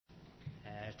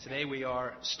Today we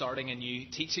are starting a new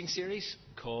teaching series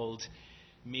called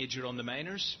Major on the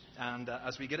Minors. And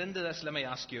as we get into this, let me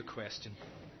ask you a question.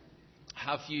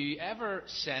 Have you ever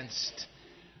sensed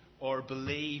or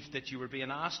believed that you were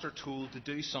being asked or told to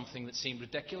do something that seemed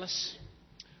ridiculous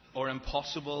or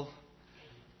impossible,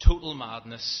 total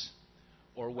madness,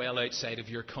 or well outside of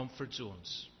your comfort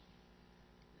zones?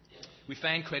 We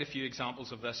find quite a few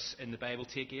examples of this in the Bible.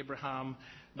 Take Abraham,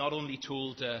 not only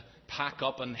told to pack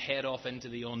up and head off into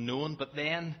the unknown, but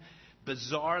then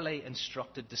bizarrely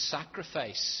instructed to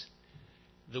sacrifice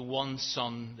the one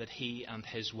son that he and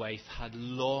his wife had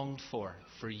longed for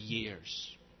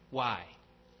years. Why?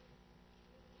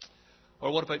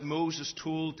 Or what about Moses,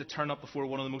 told to turn up before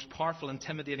one of the most powerful,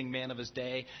 intimidating men of his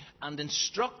day and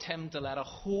instruct him to let a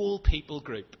whole people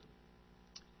group,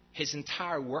 his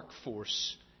entire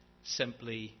workforce,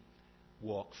 simply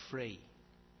walk free?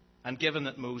 And given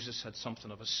that Moses had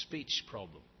something of a speech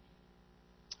problem,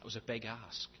 it was a big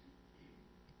ask.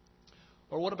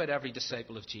 Or what about every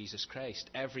disciple of Jesus Christ,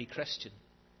 every Christian,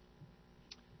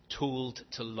 told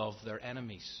to love their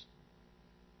enemies,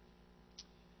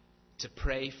 to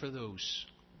pray for those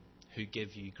who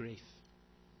give you grief?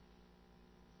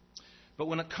 But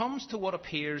when it comes to what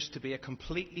appears to be a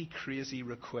completely crazy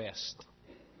request,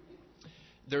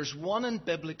 there's one in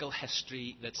biblical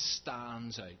history that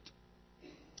stands out.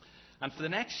 And for the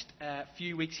next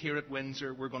few weeks here at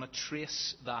Windsor, we're going to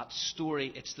trace that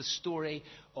story. It's the story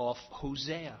of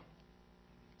Hosea,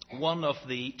 one of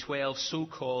the 12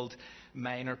 so-called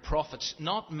minor prophets.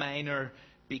 Not minor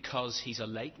because he's a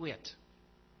lightweight.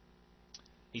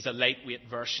 He's a lightweight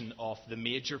version of the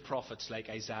major prophets like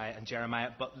Isaiah and Jeremiah,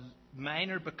 but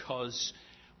minor because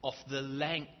of the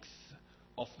length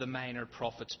of the minor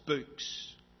prophets'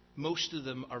 books. Most of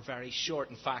them are very short.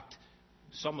 In fact,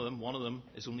 some of them, one of them,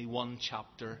 is only one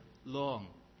chapter long.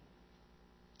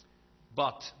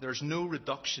 But there's no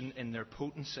reduction in their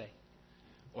potency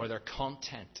or their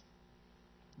content.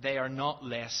 They are not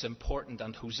less important,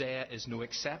 and Hosea is no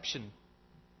exception.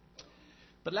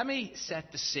 But let me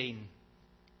set the scene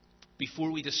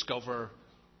before we discover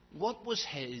what was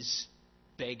his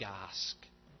big ask.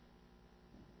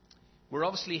 We're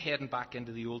obviously heading back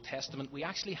into the Old Testament. We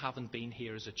actually haven't been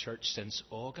here as a church since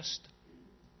August.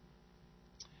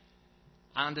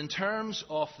 And in terms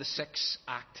of the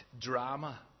 6-act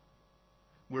drama,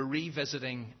 we're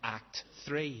revisiting Act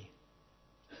 3.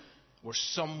 We're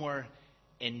somewhere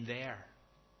in there.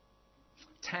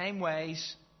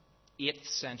 Time-wise, 8th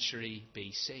century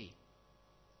BC.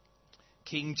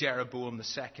 King Jeroboam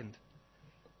II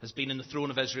has been in the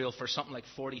throne of Israel for something like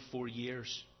 44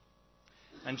 years.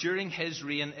 And during his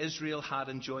reign, Israel had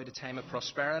enjoyed a time of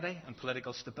prosperity and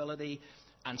political stability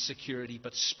and security.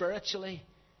 But spiritually,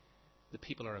 the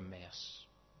people are a mess.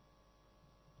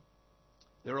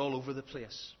 They're all over the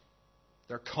place.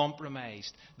 They're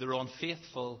compromised. They're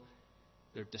unfaithful.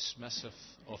 They're dismissive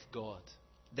of God.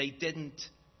 They didn't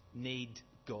need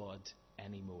God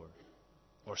anymore,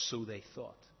 or so they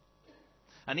thought.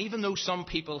 And even though some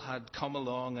people had come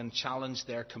along and challenged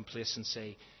their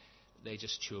complacency, they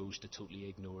just chose to totally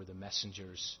ignore the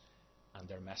messengers and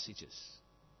their messages.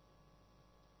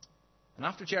 And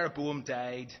after Jeroboam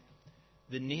died,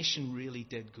 the nation really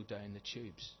did go down the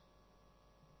tubes.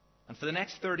 And for the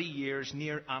next 30 years,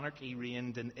 near anarchy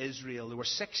reigned in Israel. There were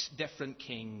 6 different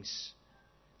kings.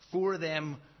 4 of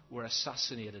them were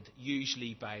assassinated,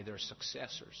 usually by their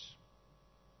successors.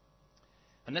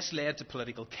 And this led to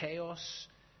political chaos.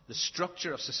 The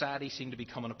structure of society seemed to be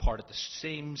coming apart at the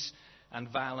seams, and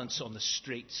violence on the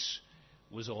streets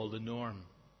was all the norm.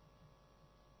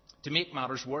 To make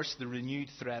matters worse, the renewed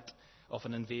threat of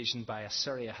an invasion by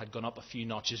Assyria had gone up a few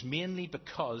notches, mainly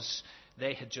because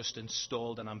they had just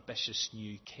installed an ambitious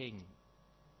new king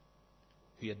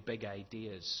who had big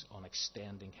ideas on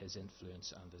extending his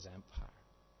influence and his empire.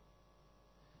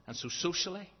 And so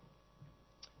socially,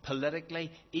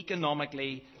 politically,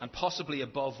 economically, and possibly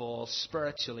above all,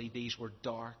 spiritually, these were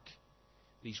dark,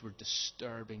 these were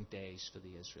disturbing days for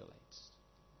the Israelites.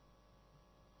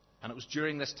 And it was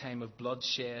during this time of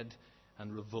bloodshed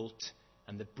and revolt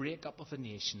and the breakup of a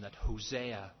nation that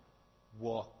Hosea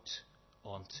walked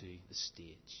onto the stage.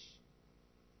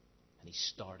 And he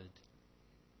started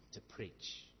to preach.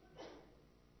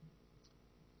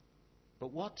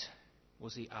 But what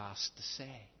was he asked to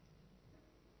say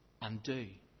and do?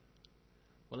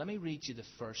 Well, let me read you the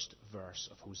first verse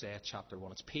of Hosea chapter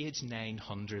 1. It's page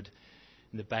 900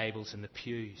 in the Bibles in the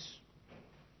pews.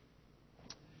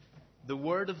 The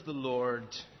word of the Lord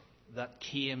that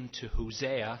came to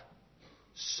Hosea,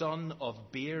 son of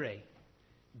Beeri,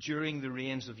 during the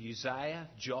reigns of Uzziah,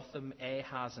 Jotham,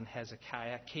 Ahaz, and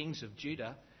Hezekiah, kings of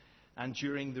Judah, and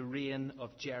during the reign of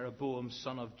Jeroboam,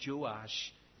 son of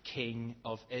Joash, king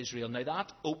of Israel. Now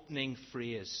that opening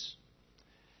phrase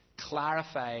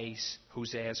clarifies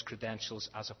Hosea's credentials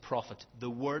as a prophet. The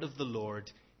word of the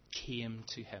Lord came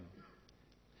to him.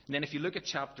 And then if you look at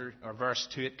chapter or verse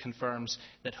 2, it confirms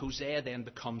that Hosea then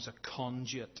becomes a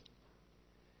conduit.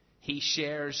 He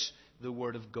shares the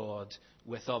word of God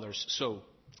with others. So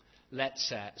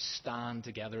let's stand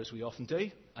together as we often do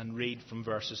and read from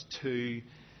verses 2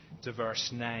 to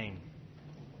verse 9.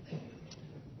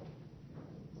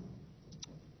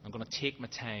 I'm going to take my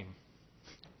time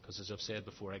because, as I've said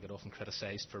before, I get often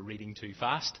criticized for reading too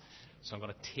fast. So I'm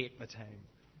going to take my time.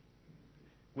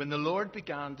 When the Lord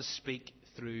began to speak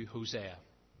through Hosea,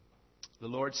 the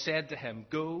Lord said to him,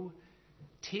 "Go,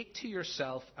 take to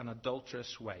yourself an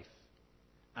adulterous wife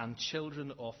and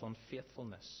children of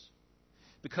unfaithfulness,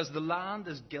 because the land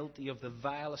is guilty of the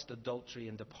vilest adultery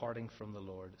in departing from the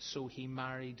Lord." So he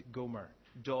married Gomer,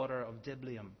 daughter of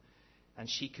Diblaim, and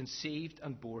she conceived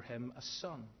and bore him a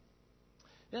son.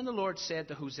 Then the Lord said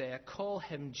to Hosea, "Call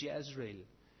him Jezreel,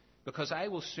 because I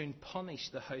will soon punish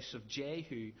the house of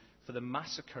Jehu for the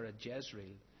massacre at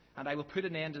Jezreel, and I will put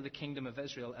an end to the kingdom of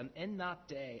Israel, and in that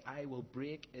day I will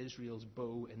break Israel's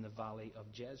bow in the valley of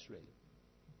Jezreel."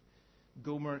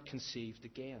 Gomer conceived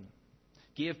again,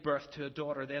 gave birth to a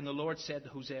daughter. Then the Lord said to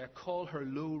Hosea, "Call her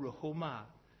Lo-Ruhamah,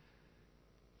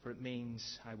 for it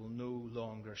means I will no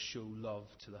longer show love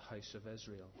to the house of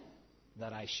Israel,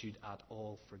 that I should at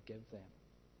all forgive them.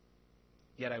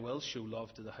 Yet I will show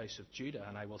love to the house of Judah,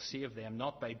 and I will save them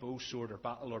not by bow, sword, or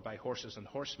battle, or by horses and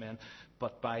horsemen,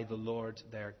 but by the Lord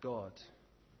their God."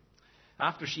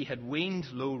 After she had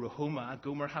weaned Lo-Ruhamah,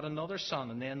 Gomer had another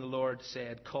son, and then the Lord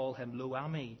said, "Call him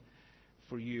Lo-Ammi,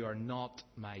 for you are not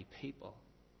my people,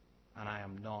 and I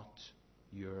am not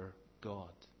your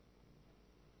God."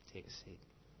 Take a seat.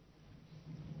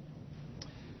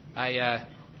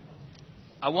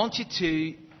 I want you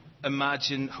to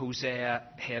imagine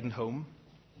Hosea heading home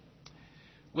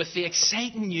with the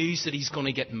exciting news that he's going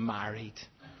to get married.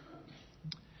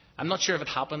 I'm not sure if it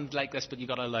happened like this, but you've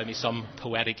got to allow me some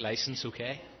poetic license,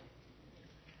 okay?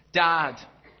 Dad,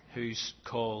 who's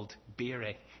called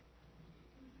Beery.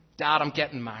 "Dad, I'm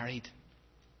getting married.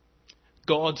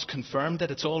 God's confirmed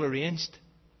it. It's all arranged."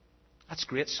 "That's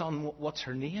great, son. What's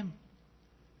her name?"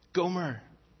 "Gomer."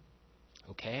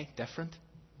 "Okay, different.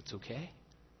 It's okay."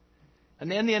 And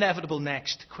then the inevitable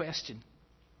next question.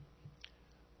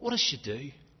 "What does she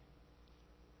do?"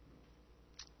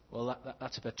 "Well,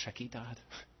 that's a bit tricky, Dad.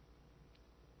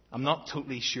 I'm not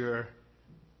totally sure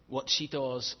what she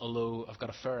does, although I've got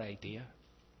a fair idea.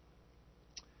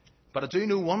 But I do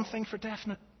know one thing for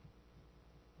definite.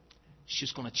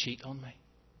 She's going to cheat on me.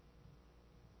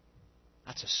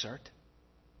 That's a cert.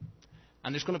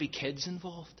 And there's going to be kids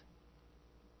involved."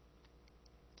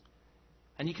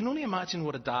 And you can only imagine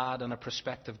what a dad and a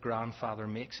prospective grandfather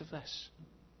makes of this.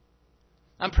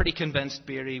 I'm pretty convinced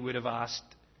Beery would have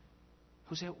asked,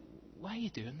 "Hosea, why are you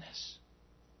doing this?"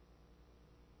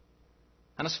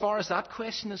 And as far as that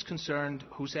question is concerned,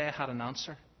 Hosea had an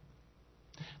answer.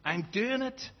 "I'm doing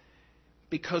it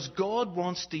because God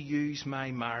wants to use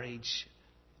my marriage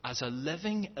as a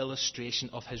living illustration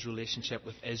of his relationship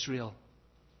with Israel.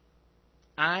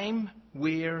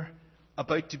 We're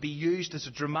about to be used as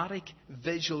a dramatic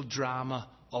visual drama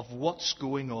of what's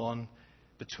going on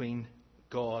between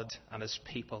God and his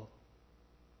people.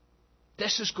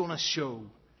 This is going to show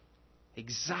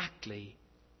exactly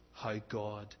how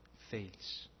God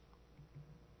feels.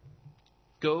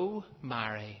 Go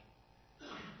marry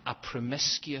a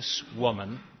promiscuous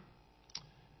woman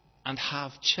and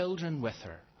have children with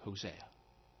her, Hosea.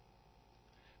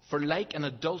 For like an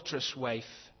adulterous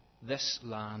wife, this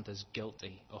land is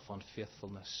guilty of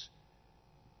unfaithfulness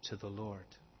to the Lord."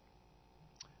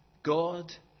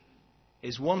 God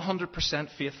is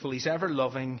 100% faithful. He's ever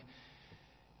loving.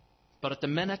 But at the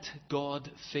minute,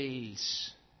 God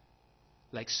feels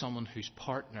like someone whose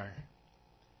partner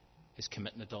is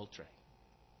committing adultery.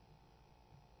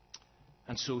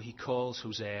 And so he calls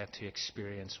Hosea to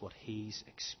experience what he's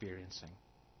experiencing.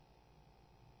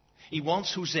 He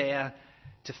wants Hosea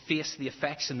to face the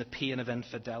effects and the pain of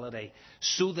infidelity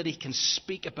so that he can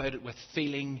speak about it with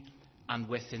feeling and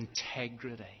with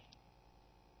integrity.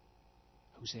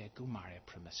 Hosea, go marry a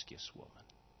promiscuous woman.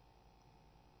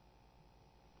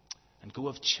 And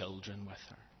go have children with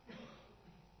her.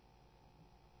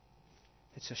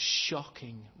 It's a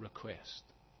shocking request.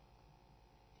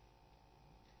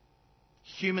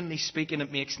 Humanly speaking,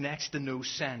 it makes next to no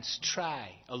sense.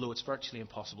 Try, although it's virtually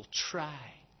impossible,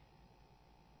 try.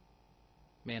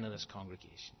 Men of this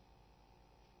congregation,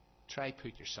 try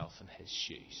put yourself in his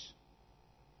shoes.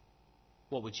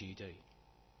 what would you do?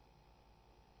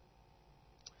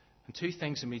 And two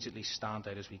things immediately stand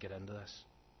out as we get into this.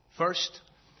 First,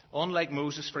 unlike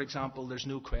Moses, for example, there's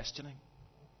no questioning.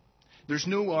 There's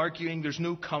no arguing, there's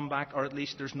no comeback, or at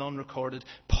least there's none recorded.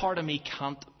 Part of me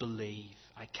can't believe,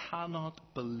 I cannot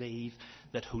believe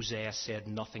that Hosea said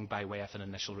nothing by way of an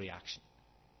initial reaction.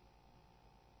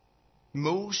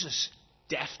 Moses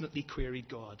definitely queried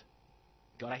God.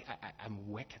 God,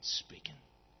 I'm wicked speaking.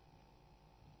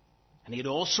 And he had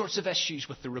all sorts of issues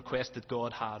with the request that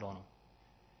God had on him.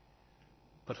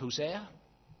 But Hosea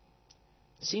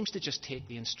seems to just take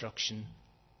the instruction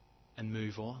and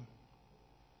move on.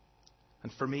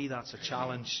 And for me, that's a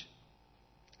challenge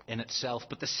in itself.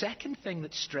 But the second thing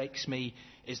that strikes me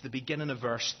is the beginning of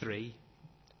verse 3.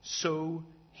 So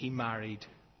he married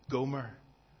Gomer.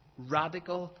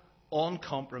 Radical,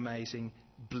 uncompromising,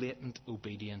 blatant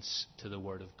obedience to the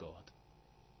word of God.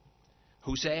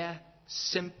 Hosea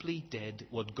simply did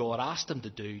what God asked him to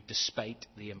do despite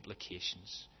the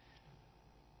implications.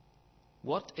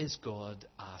 What is God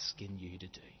asking you to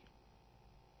do?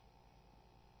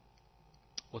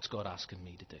 What's God asking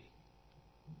me to do?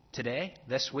 Today,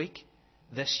 this week,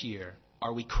 this year,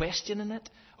 are we questioning it?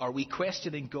 Are we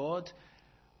questioning God?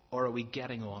 Or are we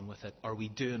getting on with it? Are we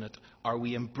doing it? Are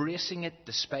we embracing it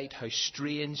despite how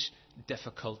strange,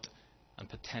 difficult, and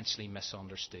potentially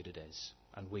misunderstood it is?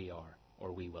 And we are,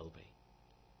 or we will be.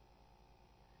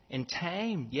 In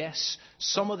time, yes,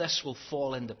 some of this will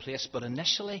fall into place, but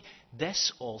initially,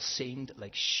 this all seemed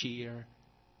like sheer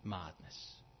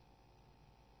madness.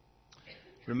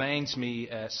 Reminds me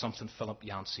something Philip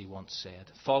Yancey once said.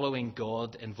 Following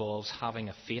God involves having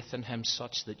a faith in him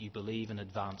such that you believe in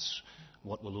advance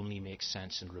what will only make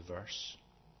sense in reverse.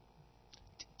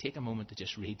 Take a moment to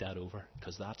just read that over,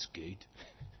 because that's good.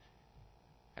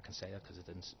 I can say that because I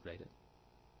didn't write it.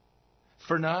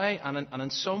 For now, and in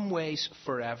some ways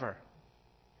forever,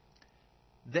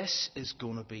 this is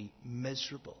going to be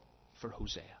miserable for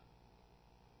Hosea.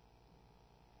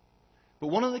 But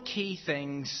one of the key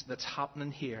things that's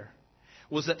happening here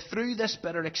was that through this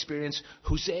bitter experience,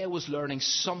 Hosea was learning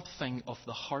something of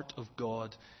the heart of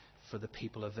God for the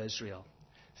people of Israel.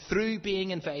 Through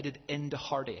being invited into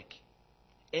heartache,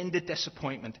 into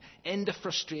disappointment, into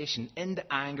frustration, into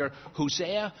anger,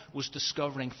 Hosea was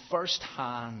discovering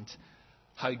firsthand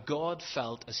how God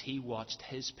felt as he watched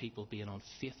his people being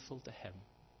unfaithful to him,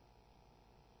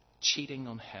 cheating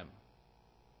on him.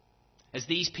 As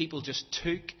these people just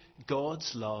took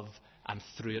God's love and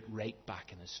threw it right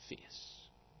back in his face.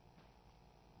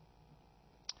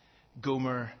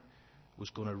 Gomer was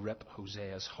going to rip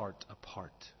Hosea's heart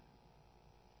apart.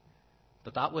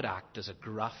 But that would act as a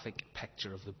graphic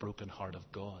picture of the broken heart of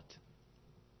God.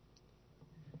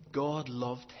 God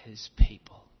loved his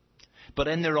people. But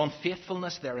in their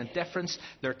unfaithfulness, their indifference,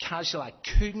 their casual, I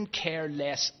couldn't care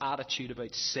less attitude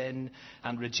about sin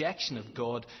and rejection of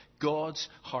God, God's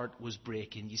heart was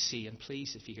breaking. You see, and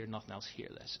please, if you hear nothing else, hear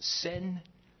this. Sin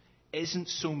isn't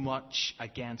so much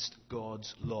against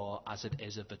God's law as it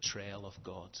is a betrayal of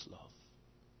God's love.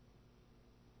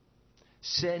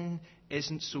 Sin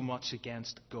isn't so much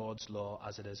against God's law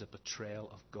as it is a betrayal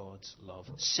of God's love.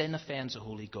 Sin offends a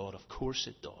holy God, of course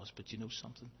it does, but you know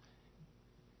something?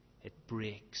 It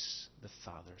breaks the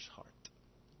Father's heart.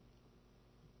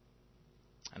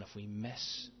 And if we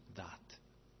miss that,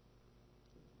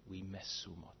 we miss so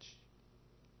much.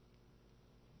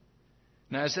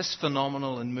 Now, as this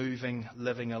phenomenal and moving,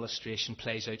 living illustration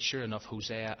plays out, sure enough,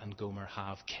 Hosea and Gomer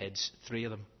have kids, 3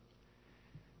 of them.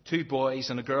 2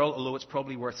 boys and a girl, although it's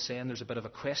probably worth saying there's a bit of a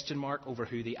question mark over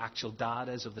who the actual dad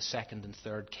is of the second and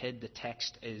third kid. The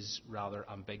text is rather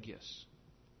ambiguous.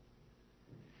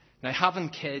 Now, having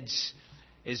kids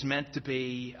is meant to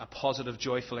be a positive,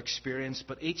 joyful experience,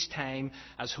 but each time,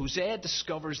 as Hosea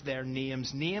discovers their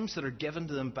names that are given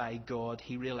to them by God,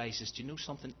 he realizes, do you know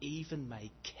something? Even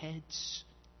my kids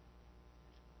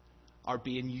are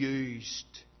being used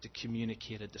to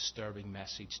communicate a disturbing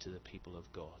message to the people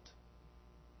of God.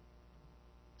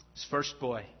 His first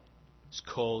boy is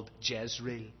called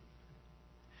Jezreel.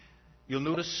 You'll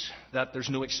notice that there's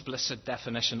no explicit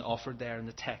definition offered there in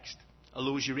the text.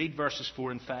 Although as you read verses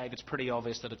 4 and 5, it's pretty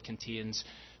obvious that it contains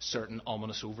certain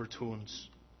ominous overtones.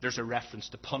 There's a reference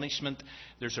to punishment.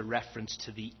 There's a reference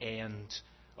to the end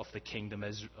of the kingdom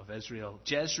of Israel.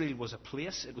 Jezreel was a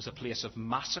place. It was a place of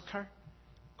massacre,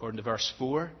 according to verse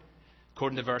 4.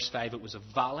 According to verse 5, it was a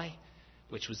valley,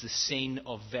 which was the scene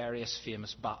of various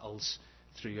famous battles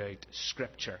throughout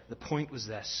Scripture. The point was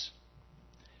this.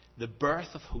 The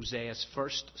birth of Hosea's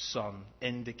first son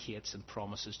indicates and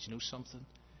promises, do you know something?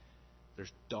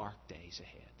 There's dark days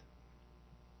ahead.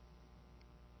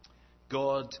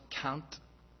 God can't,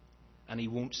 and he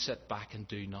won't sit back and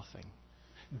do nothing.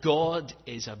 God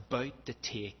is about to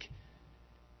take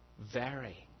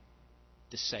very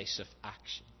decisive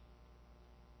action.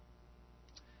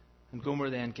 And Gomer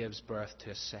then gives birth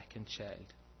to a second child,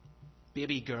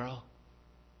 baby girl.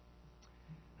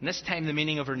 And this time the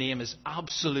meaning of her name is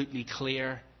absolutely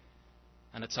clear,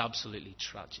 and it's absolutely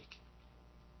tragic.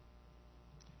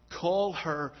 Call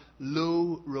her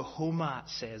Lo Ruhamah,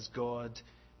 says God,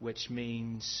 which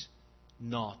means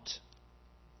not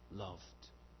loved.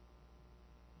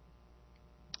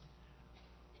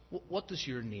 What does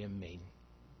your name mean?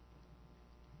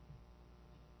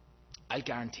 I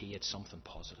guarantee it's something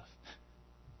positive.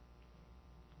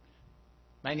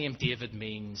 My name, David,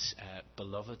 means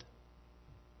beloved.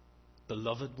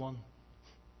 Beloved one.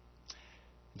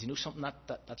 Do you know something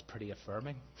that's pretty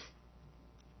affirming?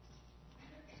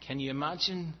 Can you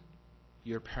imagine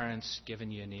your parents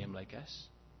giving you a name like this?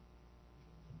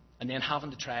 And then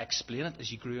having to try to explain it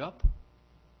as you grew up?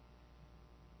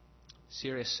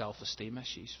 Serious self-esteem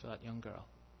issues for that young girl.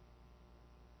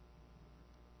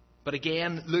 But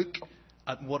again, look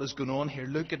at what is going on here.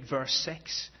 Look at verse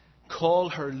 6. Call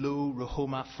her Lo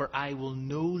Ruhamah, for I will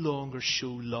no longer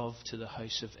show love to the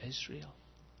house of Israel.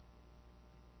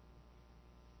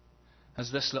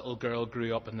 As this little girl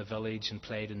grew up in the village and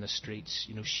played in the streets,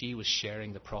 she was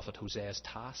sharing the prophet Hosea's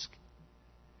task.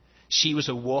 She was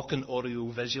a walking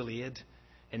audio-visual aid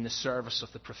in the service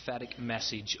of the prophetic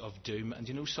message of doom. And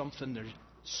you know something? There's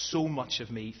so much of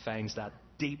me finds that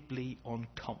deeply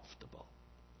uncomfortable.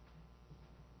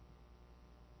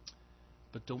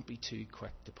 But don't be too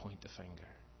quick to point the finger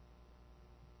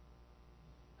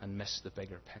and miss the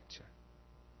bigger picture.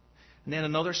 And then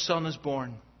another son is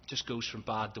born. Just goes from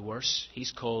bad to worse.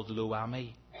 He's called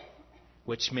Lo-Ami,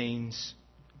 which means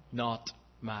not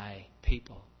my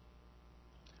people.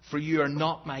 For you are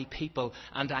not my people,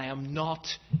 and I am not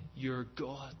your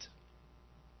God.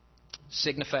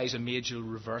 Signifies a major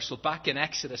reversal. Back in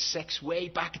Exodus 6, way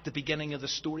back at the beginning of the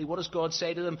story, what does God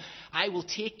say to them? I will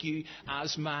take you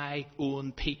as my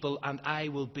own people, and I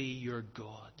will be your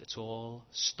God. It's all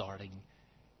starting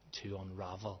to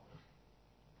unravel.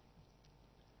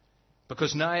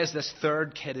 Because now as this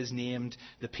third kid is named,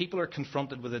 the people are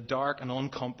confronted with a dark and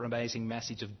uncompromising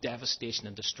message of devastation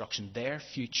and destruction. Their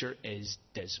future is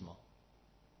dismal.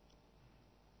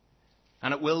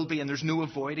 And it will be, and there's no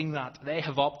avoiding that. They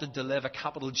have opted to live a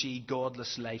capital G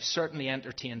godless life, certainly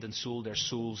entertained and sold their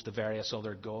souls to various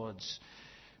other gods.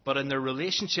 But in their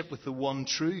relationship with the one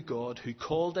true God who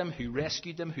called them, who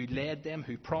rescued them, who led them,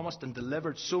 who promised and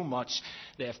delivered so much,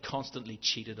 they have constantly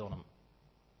cheated on him.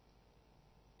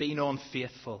 Been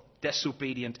unfaithful,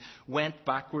 disobedient, went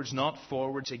backwards, not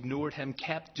forwards, ignored him,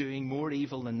 kept doing more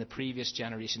evil than the previous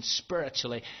generation.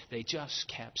 Spiritually, they just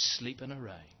kept sleeping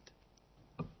around.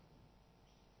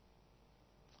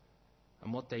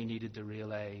 And what they needed to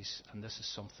realize, and this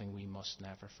is something we must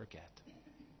never forget,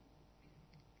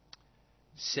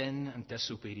 sin and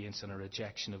disobedience and a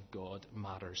rejection of God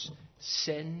matters.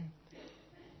 Sin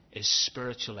is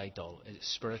spiritual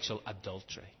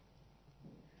adultery.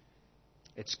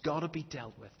 It's got to be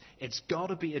dealt with. It's got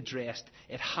to be addressed.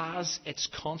 It has its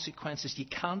consequences. You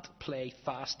can't play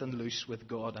fast and loose with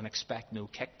God and expect no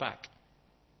kickback.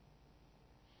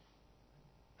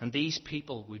 And these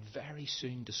people would very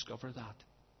soon discover that,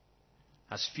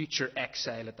 as future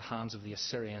exile at the hands of the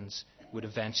Assyrians would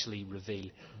eventually reveal.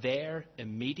 Their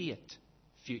immediate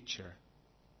future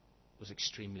was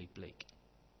extremely bleak.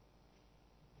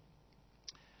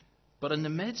 But in the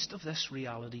midst of this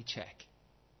reality check,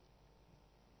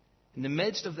 in the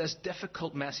midst of this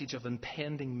difficult message of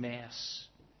impending mess,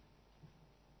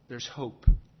 there's hope.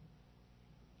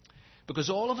 Because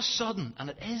all of a sudden, and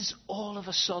it is all of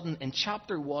a sudden, in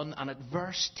chapter 1 and at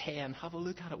verse 10, have a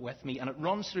look at it with me, and it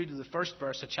runs through to the first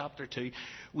verse of chapter 2,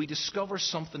 we discover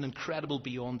something incredible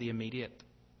beyond the immediate.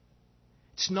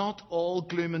 It's not all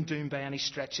gloom and doom by any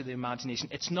stretch of the imagination.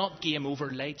 It's not game over,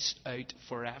 lights out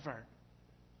forever.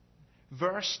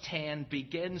 Verse 10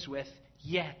 begins with,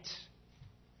 yet.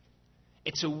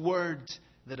 It's a word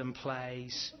that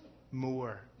implies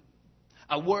more.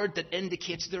 A word that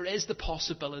indicates there is the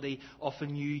possibility of a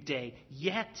new day.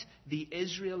 Yet the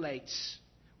Israelites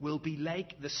will be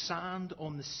like the sand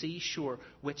on the seashore,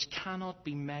 which cannot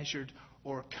be measured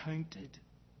or counted.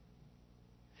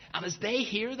 And as they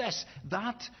hear this,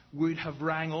 that would have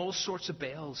rang all sorts of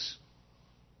bells.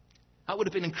 That would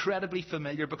have been incredibly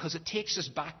familiar because it takes us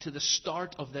back to the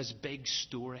start of this big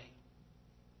story.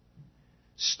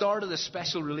 started a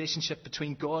special relationship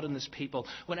between God and his people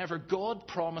whenever God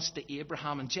promised to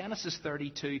Abraham in Genesis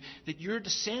 32 that your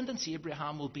descendants,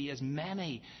 Abraham, will be as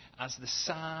many as the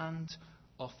sand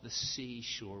of the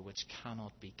seashore, which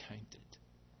cannot be counted.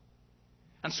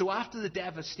 And so after the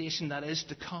devastation that is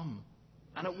to come,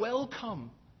 and it will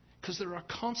come, because there are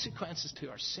consequences to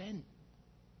our sin.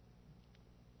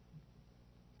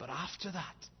 But after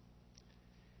that,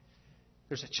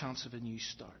 there's a chance of a new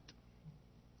start.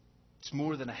 It's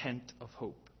more than a hint of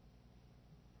hope.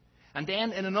 And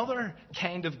then in another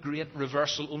kind of great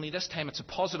reversal, only this time it's a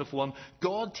positive one,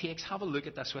 God takes, have a look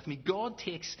at this with me, God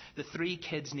takes the three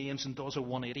kids' names and does a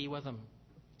 180 with them.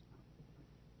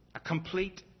 A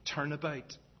complete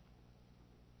turnabout.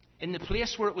 In the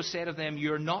place where it was said of them,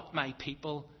 you're not my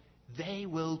people, they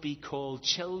will be called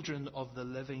children of the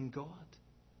living God.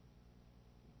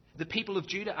 The people of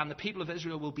Judah and the people of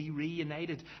Israel will be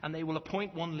reunited, and they will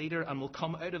appoint one leader and will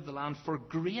come out of the land, for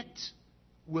great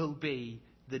will be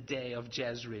the day of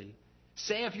Jezreel.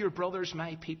 Say of your brothers,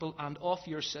 my people, and of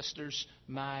your sisters,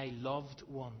 my loved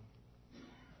one.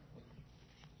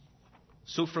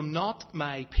 So from not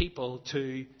my people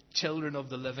to children of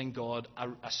the living God,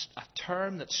 a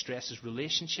term that stresses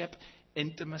relationship,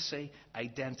 intimacy,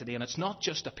 identity. And it's not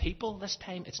just a people this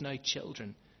time, it's now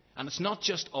children. And it's not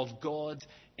just of God,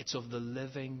 it's of the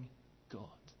living God.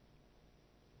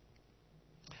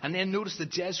 And then notice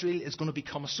that Jezreel is going to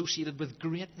become associated with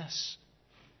greatness.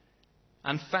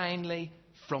 And finally,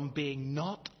 from being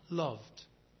not loved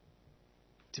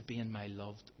to being my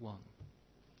loved one.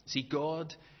 See,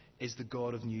 God is the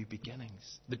God of new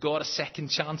beginnings, the God of second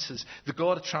chances, the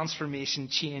God of transformation,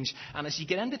 change. And as you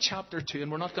get into chapter 2,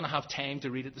 and we're not going to have time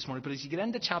to read it this morning, but as you get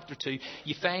into chapter 2,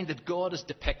 you find that God is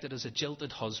depicted as a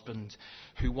jilted husband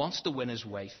who wants to win his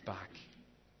wife back.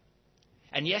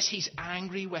 And yes, he's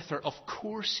angry with her. Of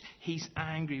course he's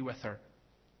angry with her.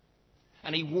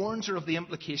 And he warns her of the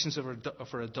implications of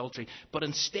her adultery. But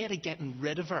instead of getting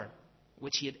rid of her,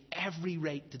 which he had every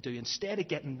right to do, instead of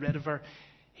getting rid of her,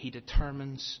 he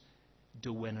determines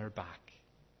to win her back.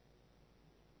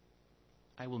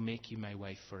 I will make you my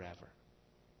wife forever.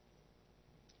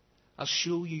 I'll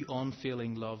show you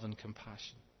unfailing love and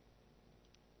compassion.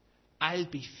 I'll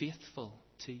be faithful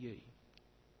to you.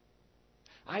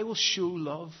 I will show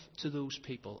love to those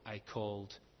people I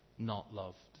called not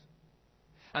loved.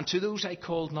 And to those I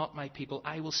called not my people,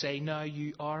 I will say, now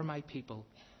you are my people.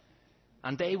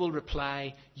 And they will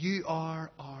reply, you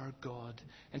are our God.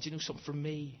 And you know something, for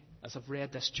me, as I've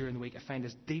read this during the week, I find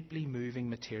this deeply moving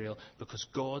material because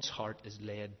God's heart is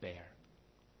laid bare.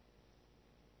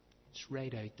 It's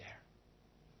right out there.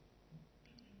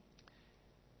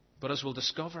 But as we'll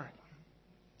discover,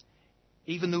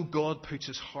 even though God puts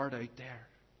his heart out there,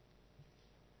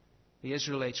 the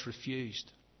Israelites refused,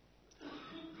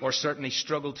 or certainly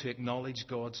struggled to acknowledge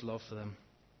God's love for them,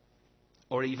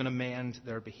 or even amend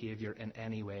their behaviour in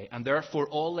any way. And therefore,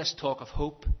 all this talk of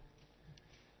hope,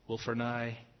 well, for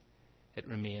now, it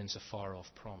remains a far-off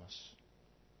promise.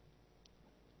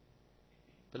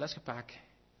 But let's get back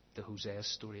to Hosea's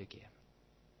story again,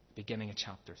 beginning of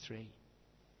chapter 3.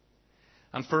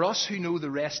 And for us who know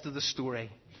the rest of the story,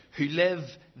 who live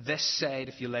this side,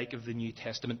 if you like, of the New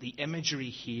Testament, the imagery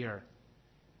here,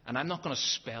 and I'm not going to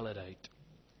spell it out,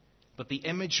 but the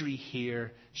imagery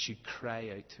here should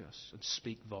cry out to us and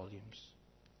speak volumes.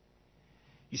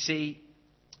 You see,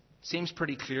 it seems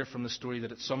pretty clear from the story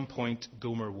that at some point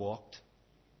Gomer walked.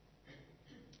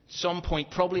 At some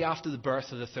point, probably after the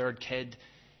birth of the third kid,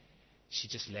 she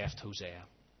just left Hosea.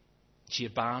 She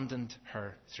abandoned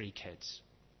her 3 kids.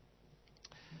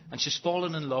 And she's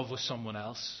fallen in love with someone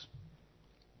else.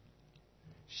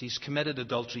 She's committed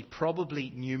adultery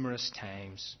probably numerous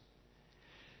times.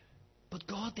 But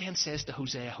God then says to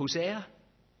Hosea, Hosea,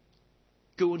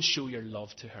 go and show your love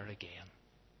to her again.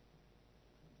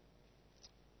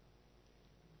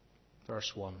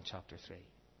 Verse 1, chapter 3.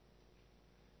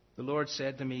 The Lord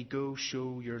said to me, go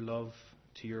show your love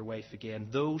to your wife again,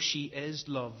 though she is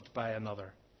loved by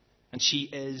another, and she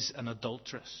is an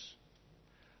adulteress.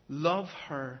 Love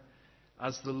her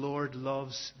as the Lord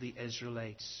loves the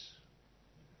Israelites,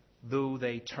 though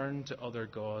they turn to other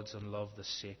gods and love the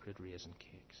sacred raisin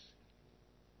cakes.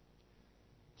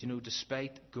 Do you know,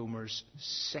 despite Gomer's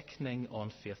sickening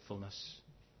unfaithfulness,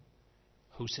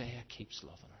 Hosea keeps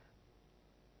loving her.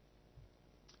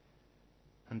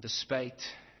 And despite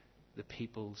the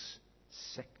people's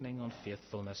sickening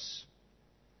unfaithfulness,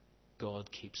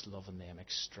 God keeps loving them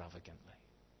extravagantly.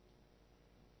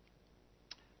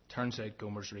 Turns out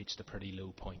Gomer's reached a pretty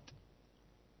low point.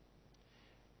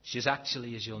 She's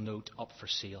actually, as you'll note, up for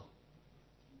sale.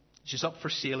 She's up for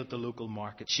sale at the local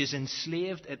market. She's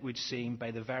enslaved, it would seem,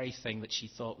 by the very thing that she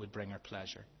thought would bring her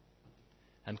pleasure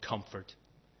and comfort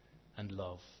and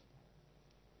love,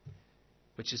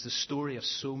 which is the story of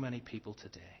so many people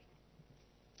today.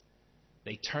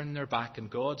 They turn their back on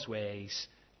God's ways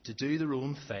to do their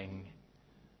own thing,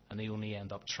 and they only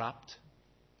end up trapped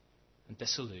and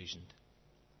disillusioned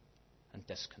and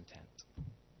discontent.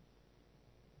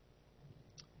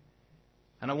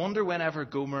 And I wonder, whenever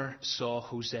Gomer saw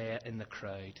Hosea in the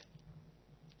crowd,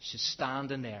 she's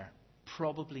standing there,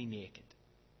 probably naked,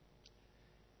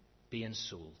 being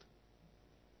sold.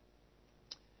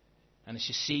 And as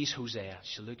she sees Hosea,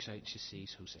 she looks out and she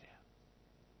sees Hosea.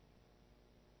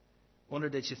 Wonder,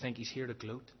 did she think he's here to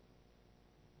gloat?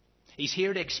 He's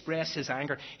here to express his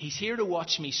anger. He's here to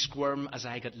watch me squirm as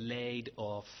I get laid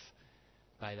off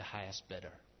by the highest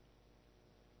bidder.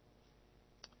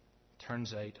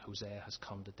 Turns out Hosea has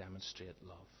come to demonstrate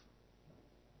love.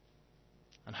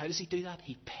 And how does he do that?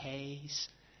 He pays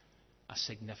a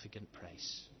significant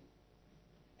price.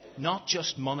 Not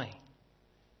just money.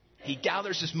 He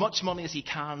gathers as much money as he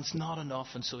can. It's not enough,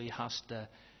 and so he has to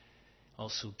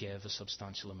also give a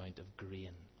substantial amount of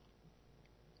grain.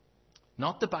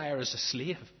 Not to buy her as a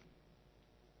slave,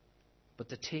 but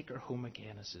to take her home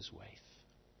again as his wife.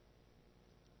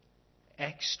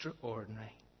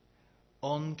 Extraordinary,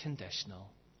 unconditional,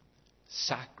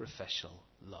 sacrificial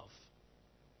love.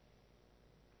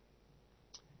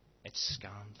 It's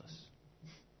scandalous.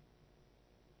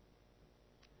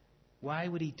 Why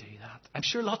would he do that? I'm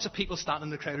sure lots of people standing in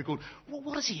the crowd are going, well,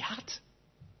 what is he at?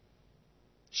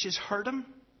 She's hurt him.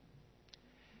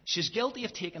 She's guilty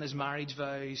of taking his marriage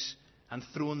vows and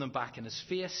throwing them back in his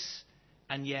face.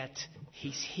 And yet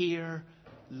he's here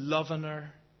loving her,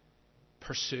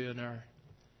 pursuing her,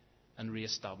 and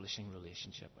re-establishing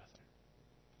relationship with her.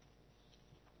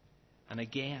 And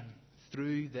again,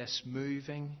 through this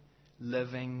moving,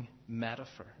 living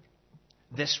metaphor,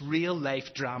 this real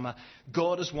life drama,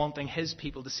 God is wanting his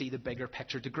people to see the bigger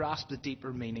picture, to grasp the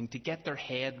deeper meaning, to get their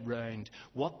head round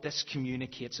what this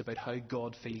communicates about how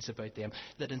God feels about them.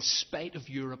 That in spite of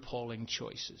your appalling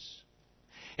choices,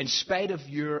 in spite of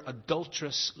your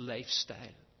adulterous lifestyle,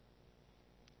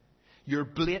 your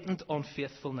blatant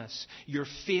unfaithfulness, your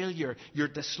failure, your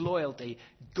disloyalty,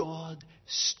 God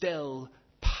still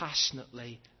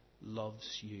passionately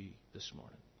loves you this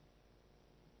morning.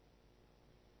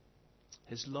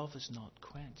 His love is not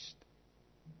quenched.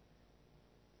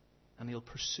 And he'll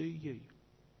pursue you.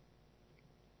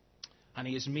 And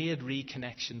he has made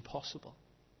reconnection possible.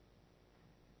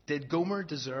 Did Gomer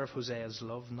deserve Hosea's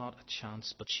love? Not a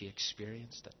chance, but she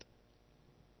experienced it.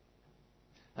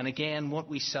 And again, what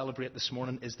we celebrate this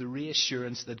morning is the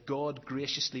reassurance that God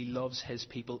graciously loves his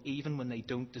people even when they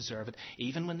don't deserve it,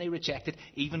 even when they reject it,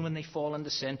 even when they fall into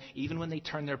sin, even when they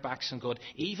turn their backs on God,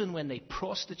 even when they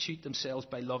prostitute themselves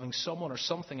by loving someone or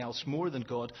something else more than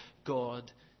God, God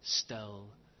still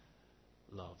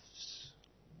loves.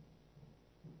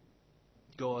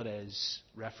 God is,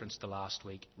 reference to last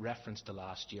week, reference to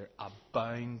last year,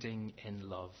 abounding in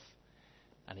love.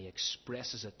 And he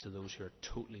expresses it to those who are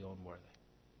totally unworthy.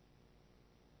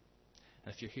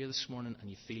 And if you're here this morning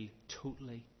and you feel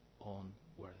totally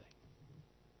unworthy,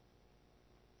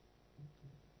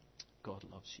 God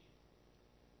loves you.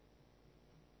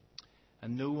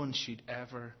 And no one should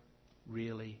ever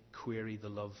really query the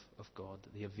love of God,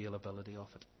 the availability of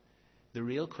it. The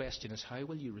real question is, how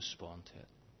will you respond to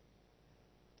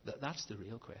it? That's the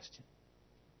real question.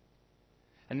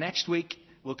 And next week,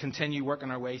 we'll continue working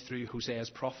our way through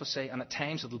Hosea's prophecy, and at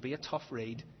times it'll be a tough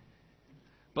read.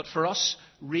 But for us,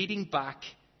 reading back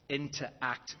into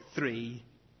Act 3,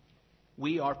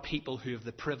 we are people who have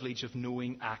the privilege of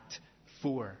knowing Act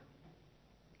 4.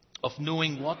 Of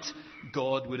knowing what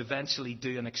God would eventually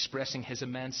do in expressing his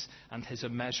immense and his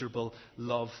immeasurable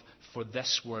love for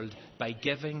this world by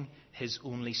giving his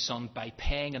only son, by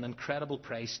paying an incredible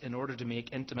price in order to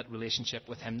make intimate relationship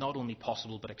with him not only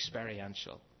possible but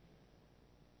experiential.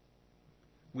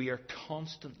 We are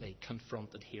constantly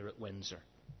confronted here at Windsor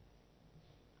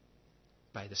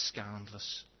by the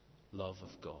scandalous love of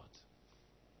God.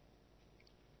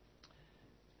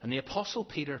 And the Apostle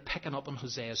Peter, picking up on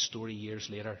Hosea's story years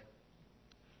later,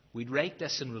 we'd write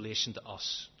this in relation to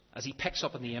us, as he picks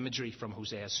up on the imagery from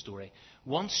Hosea's story.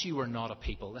 Once you were not a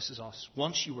people, this is us,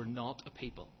 once you were not a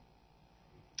people,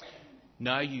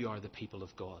 now you are the people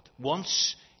of God.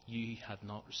 Once you had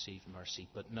not received mercy,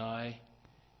 but now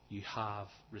you have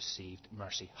received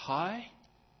mercy. How?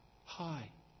 How?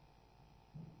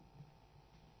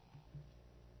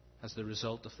 As the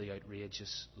result of the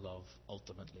outrageous love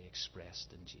ultimately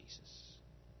expressed in Jesus.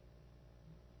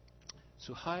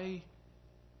 So how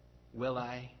Will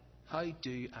I? How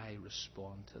do I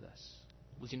respond to this?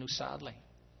 Well, you know, sadly,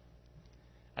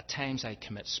 at times I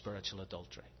commit spiritual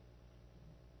adultery.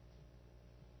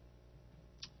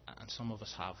 And some of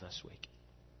us have this week.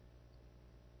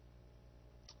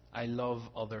 I love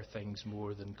other things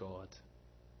more than God.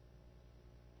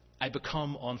 I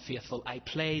become unfaithful. I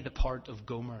play the part of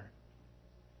Gomer.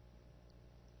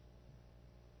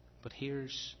 But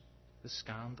here's the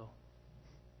scandal.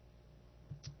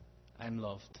 I'm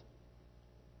loved.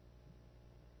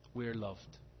 We're loved.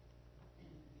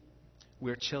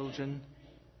 We're children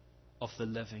of the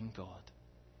living God.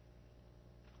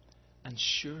 And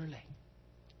surely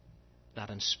that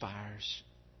inspires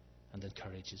and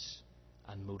encourages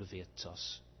and motivates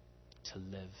us to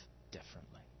live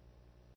differently.